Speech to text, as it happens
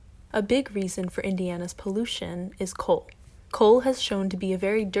A big reason for Indiana's pollution is coal. Coal has shown to be a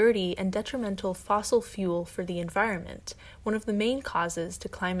very dirty and detrimental fossil fuel for the environment, one of the main causes to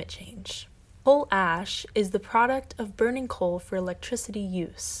climate change. Coal ash is the product of burning coal for electricity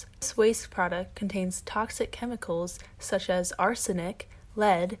use. This waste product contains toxic chemicals such as arsenic,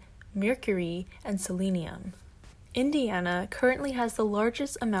 lead, mercury, and selenium. Indiana currently has the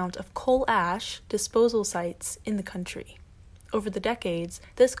largest amount of coal ash disposal sites in the country. Over the decades,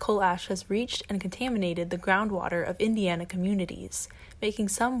 this coal ash has reached and contaminated the groundwater of Indiana communities, making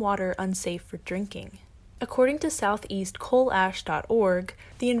some water unsafe for drinking. According to southeastcoalash.org,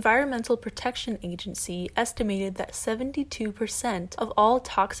 the Environmental Protection Agency estimated that 72% of all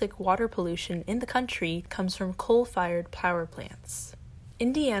toxic water pollution in the country comes from coal-fired power plants.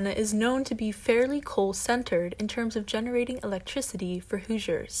 Indiana is known to be fairly coal-centered in terms of generating electricity for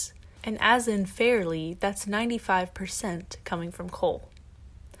Hoosiers. And as in fairly, that's 95% coming from coal.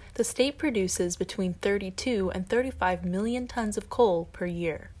 The state produces between 32 and 35 million tons of coal per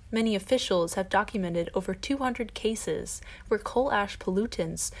year. Many officials have documented over 200 cases where coal ash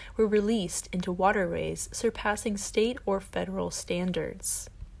pollutants were released into waterways surpassing state or federal standards.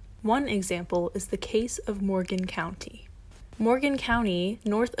 One example is the case of Morgan County. Morgan County,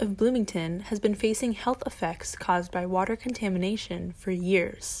 north of Bloomington, has been facing health effects caused by water contamination for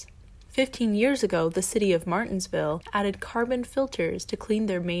years. 15 years ago, the City of Martinsville added carbon filters to clean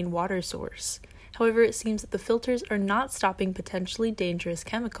their main water source. However, it seems that the filters are not stopping potentially dangerous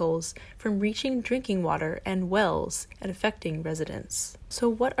chemicals from reaching drinking water and wells and affecting residents. So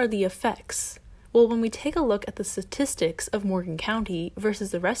what are the effects? Well, when we take a look at the statistics of Morgan County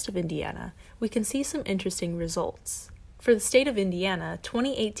versus the rest of Indiana, we can see some interesting results. For the state of Indiana,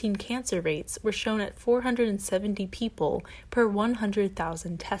 2018 cancer rates were shown at 470 people per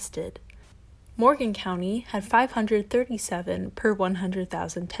 100,000 tested. Morgan County had 537 per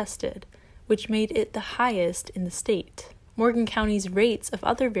 100,000 tested, which made it the highest in the state. Morgan County's rates of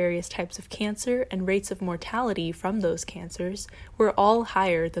other various types of cancer and rates of mortality from those cancers were all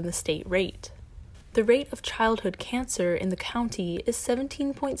higher than the state rate. The rate of childhood cancer in the county is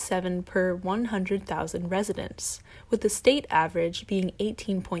 17.7 per 100,000 residents, with the state average being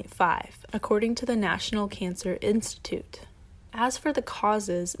 18.5, according to the National Cancer Institute. As for the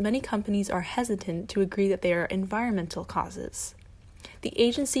causes, many companies are hesitant to agree that they are environmental causes. The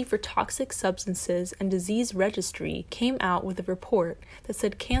Agency for Toxic Substances and Disease Registry came out with a report that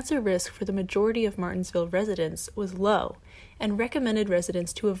said cancer risk for the majority of Martinsville residents was low and recommended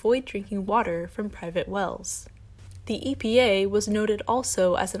residents to avoid drinking water from private wells. The EPA was noted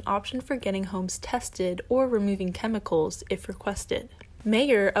also as an option for getting homes tested or removing chemicals if requested.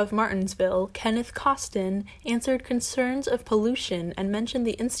 Mayor of Martinsville, Kenneth Costin, answered concerns of pollution and mentioned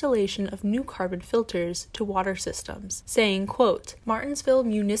the installation of new carbon filters to water systems, saying, quote, "Martinsville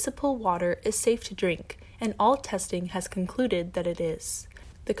municipal water is safe to drink, and all testing has concluded that it is.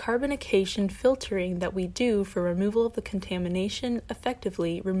 The carbonization filtering that we do for removal of the contamination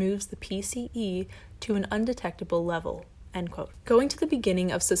effectively removes the PCE to an undetectable level." End quote. Going to the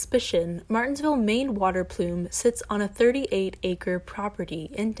beginning of suspicion, Martinsville main water plume sits on a 38-acre property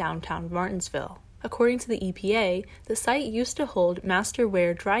in downtown Martinsville. According to the EPA, the site used to hold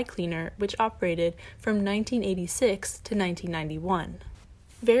Masterwear Dry Cleaner, which operated from 1986 to 1991.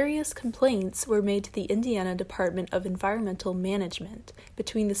 Various complaints were made to the Indiana Department of Environmental Management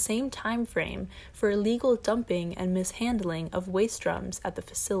between the same time frame for illegal dumping and mishandling of waste drums at the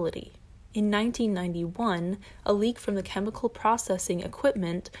facility. In 1991, a leak from the chemical processing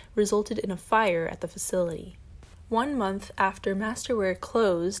equipment resulted in a fire at the facility. 1 month after Masterwear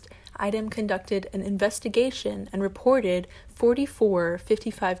closed, IDEM conducted an investigation and reported 44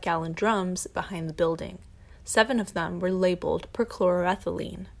 55-gallon drums behind the building. 7 of them were labeled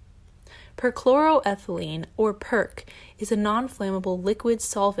perchloroethylene. Perchloroethylene, or PERC, is a non-flammable liquid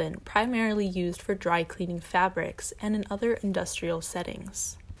solvent primarily used for dry cleaning fabrics and in other industrial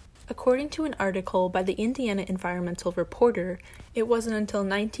settings. According to an article by the Indiana Environmental Reporter, it wasn't until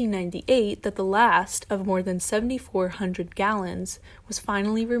 1998 that the last of more than 7,400 gallons was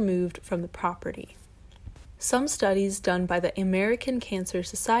finally removed from the property. Some studies done by the American Cancer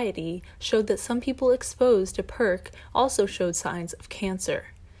Society showed that some people exposed to PERC also showed signs of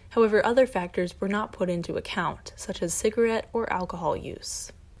cancer. However, other factors were not put into account, such as cigarette or alcohol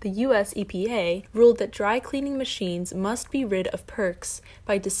use. The U.S. EPA ruled that dry cleaning machines must be rid of PERCs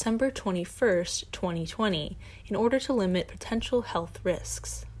by December 21, 2020, in order to limit potential health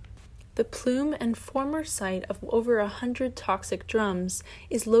risks. The plume and former site of over 100 toxic drums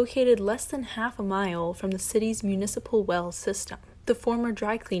is located less than half a mile from the city's municipal well system. The The former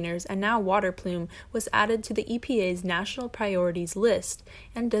dry cleaners and now water plume was added to the EPA's National Priorities list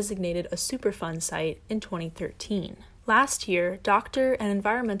and designated a Superfund site in 2013. Last year, doctor and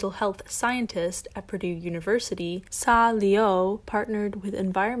environmental health scientist at Purdue University, Sa Liu, partnered with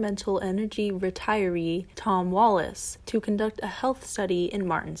environmental energy retiree Tom Wallace to conduct a health study in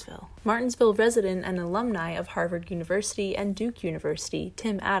Martinsville. Martinsville resident and alumni of Harvard University and Duke University,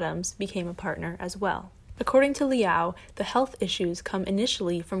 Tim Adams, became a partner as well. According to Liu, the health issues come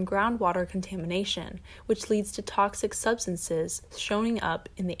initially from groundwater contamination, which leads to toxic substances showing up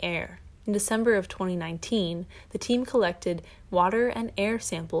in the air. In December of 2019, the team collected water and air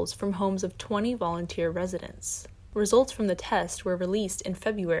samples from homes of 20 volunteer residents. Results from the test were released in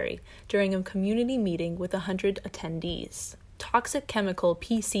February during a community meeting with 100 attendees. Toxic chemical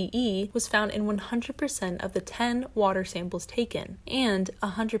PCE was found in 100% of the 10 water samples taken, and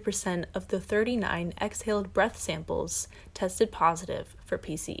 100% of the 39 exhaled breath samples tested positive for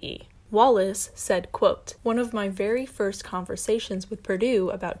PCE. Wallace said, quote, "One of my very first conversations with Purdue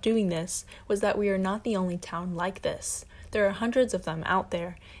about doing this was that we are not the only town like this. There are hundreds of them out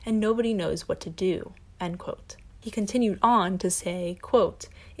there, and nobody knows what to do," end quote. He continued on to say, quote,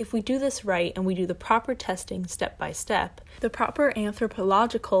 "If we do this right and we do the proper testing step by step, the proper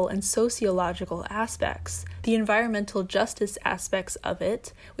anthropological and sociological aspects, the environmental justice aspects of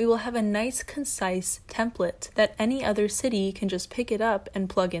it, we will have a nice, concise template that any other city can just pick it up and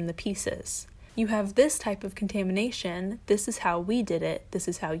plug in the pieces. You have this type of contamination, this is how we did it, this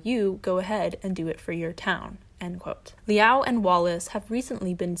is how you go ahead and do it for your town." End quote. Liu and Wallace have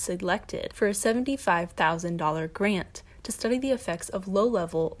recently been selected for a $75,000 grant to study the effects of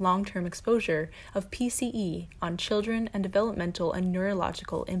low-level, long-term exposure of PCE on children and developmental and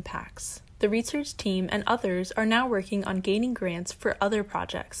neurological impacts. The research team and others are now working on gaining grants for other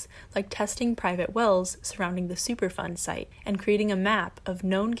projects, like testing private wells surrounding the Superfund site and creating a map of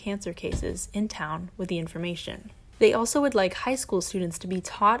known cancer cases in town with the information. They also would like high school students to be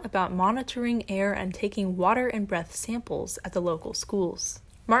taught about monitoring air and taking water and breath samples at the local schools.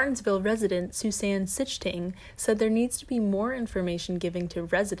 Martinsville resident Suzanne Sichting said there needs to be more information given to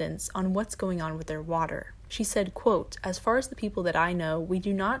residents on what's going on with their water. She said, quote, "As far as the people that I know, we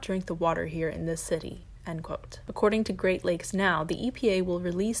do not drink the water here in this city." End quote. According to Great Lakes Now, the EPA will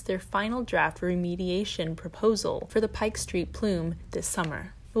release their final draft remediation proposal for the Pike Street plume this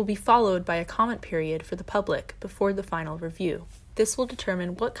summer. It will be followed by a comment period for the public before the final review. This will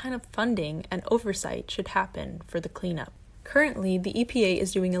determine what kind of funding and oversight should happen for the cleanup. Currently, the EPA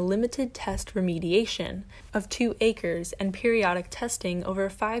is doing a limited test remediation of 2 acres and periodic testing over a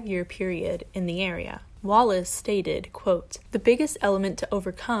 5-year period in the area. Wallace stated, quote, "The biggest element to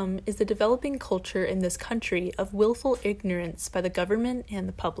overcome is the developing culture in this country of willful ignorance by the government and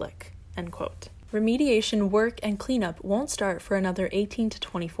the public." End quote. Remediation work and cleanup won't start for another 18 to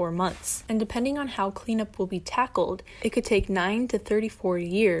 24 months, and depending on how cleanup will be tackled, it could take 9 to 34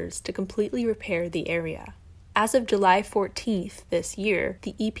 years to completely repair the area. As of July 14th this year,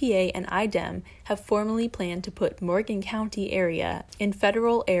 the EPA and IDEM have formally planned to put Morgan County area in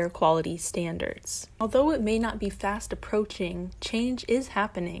federal air quality standards. Although it may not be fast approaching, change is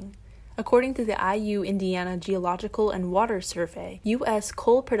happening. According to the IU Indiana Geological and Water Survey, U.S.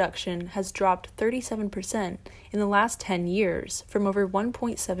 coal production has dropped 37% in the last 10 years, from over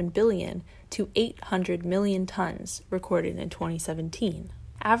 1.7 billion to 800 million tons recorded in 2017.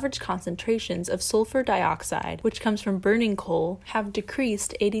 Average concentrations of sulfur dioxide, which comes from burning coal, have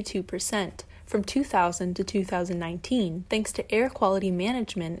decreased 82% from 2000 to 2019, thanks to air quality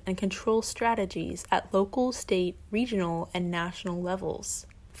management and control strategies at local, state, regional, and national levels.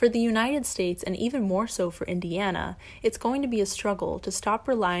 For the United States, and even more so for Indiana, it's going to be a struggle to stop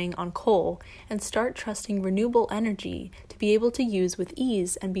relying on coal and start trusting renewable energy to be able to use with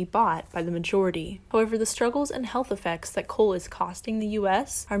ease and be bought by the majority. However, the struggles and health effects that coal is costing the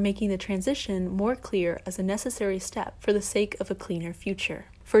U.S. are making the transition more clear as a necessary step for the sake of a cleaner future.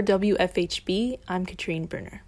 For WFHB, I'm Katrine Brunner.